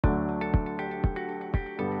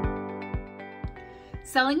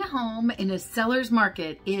Selling a home in a seller's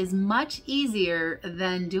market is much easier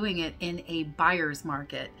than doing it in a buyer's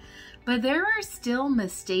market. But there are still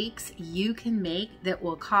mistakes you can make that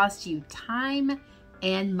will cost you time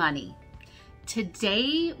and money.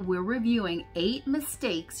 Today, we're reviewing 8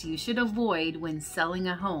 mistakes you should avoid when selling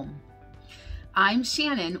a home. I'm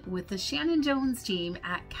Shannon with the Shannon Jones Team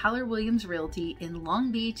at Keller Williams Realty in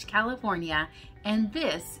Long Beach, California, and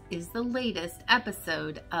this is the latest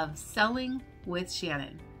episode of Selling with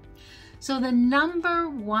Shannon. So the number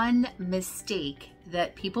one mistake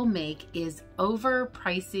that people make is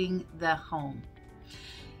overpricing the home.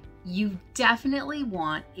 You definitely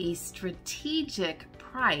want a strategic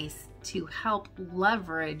price to help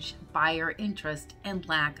leverage buyer interest and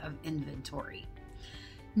lack of inventory.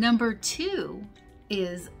 Number 2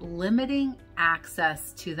 is limiting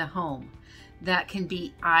access to the home. That can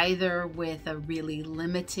be either with a really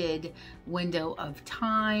limited window of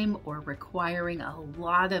time or requiring a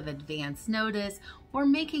lot of advance notice or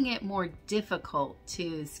making it more difficult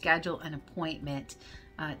to schedule an appointment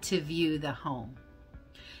to view the home.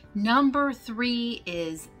 Number 3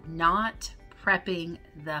 is not prepping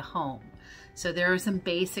the home. So there are some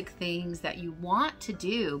basic things that you want to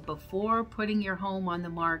do before putting your home on the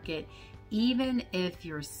market, even if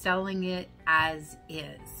you're selling it as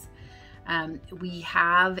is. We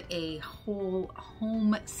have a whole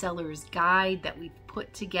home seller's guide that we've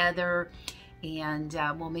put together, and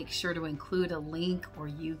we'll make sure to include a link, or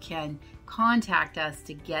you can contact us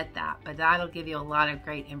to get that, but that'll give you a lot of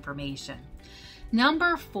great information.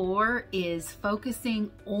 Number 4 is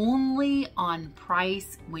focusing only on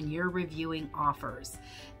price when you're reviewing offers.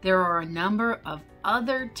 There are a number of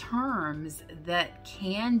other terms that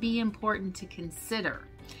can be important to consider.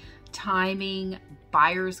 Timing,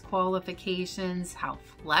 buyer's qualifications, how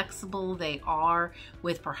flexible they are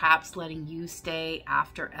with perhaps letting you stay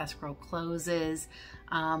after escrow closes,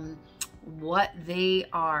 what they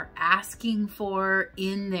are asking for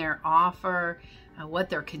in their offer,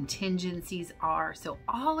 what their contingencies are. So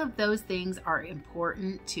all of those things are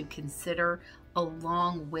important to consider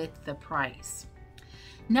along with the price.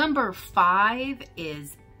 Number 5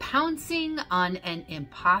 is pouncing on an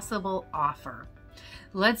impossible offer.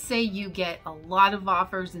 Let's say you get a lot of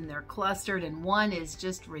offers and they're clustered and one is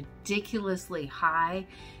just ridiculously high.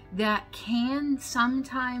 That can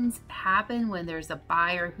sometimes happen when there's a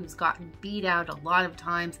buyer who's gotten beat out a lot of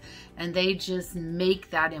times and they just make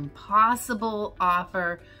that impossible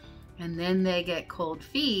offer and then they get cold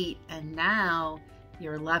feet and now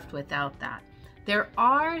you're left without that. There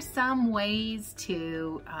are some ways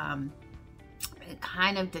to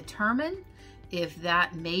kind of determine if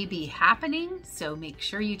that may be happening, so make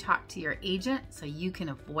sure you talk to your agent so you can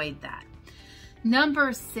avoid that.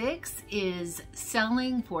 Number 6 is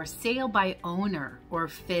selling for sale by owner, or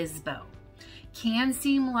FSBO. Can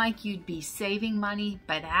seem like you'd be saving money,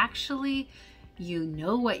 but actually you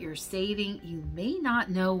know what you're saving. You may not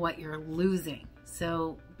know what you're losing.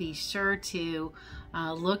 So be sure to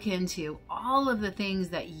look into all of the things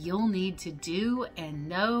that you'll need to do and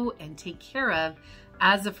know and take care of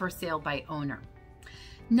as a for sale by owner.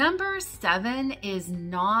 Number 7 is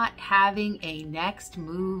not having a next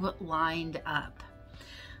move lined up.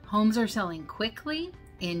 Homes are selling quickly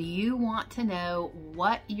and you want to know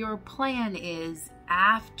what your plan is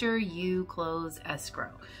after you close escrow.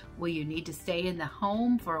 Will you need to stay in the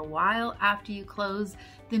home for a while after you close?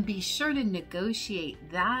 Then be sure to negotiate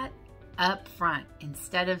that up front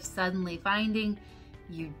instead of suddenly finding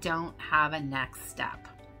you don't have a next step.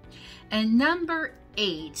 And number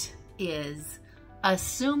 8 is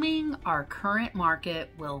assuming our current market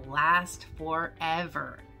will last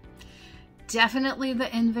forever. Definitely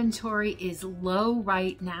the inventory is low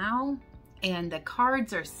right now and the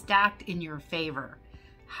cards are stacked in your favor.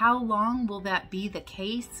 How long will that be the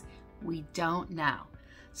case? We don't know.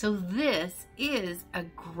 So this is a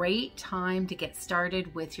great time to get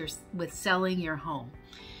started with selling your home.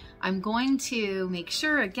 I'm going to make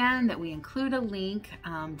sure again that we include a link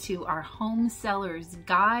to our home seller's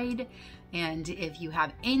guide. And if you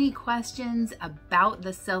have any questions about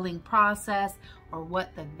the selling process or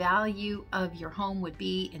what the value of your home would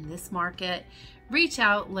be in this market, reach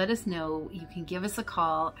out, let us know. You can give us a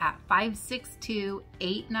call at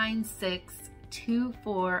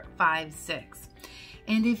 562-896-2456.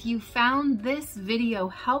 And if you found this video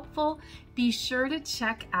helpful, be sure to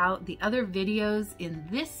check out the other videos in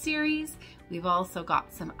this series. We've also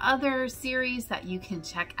got some other series that you can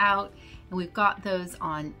check out, and we've got those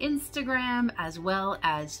on Instagram as well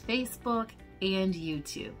as Facebook and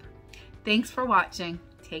YouTube. Thanks for watching.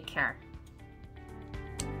 Take care.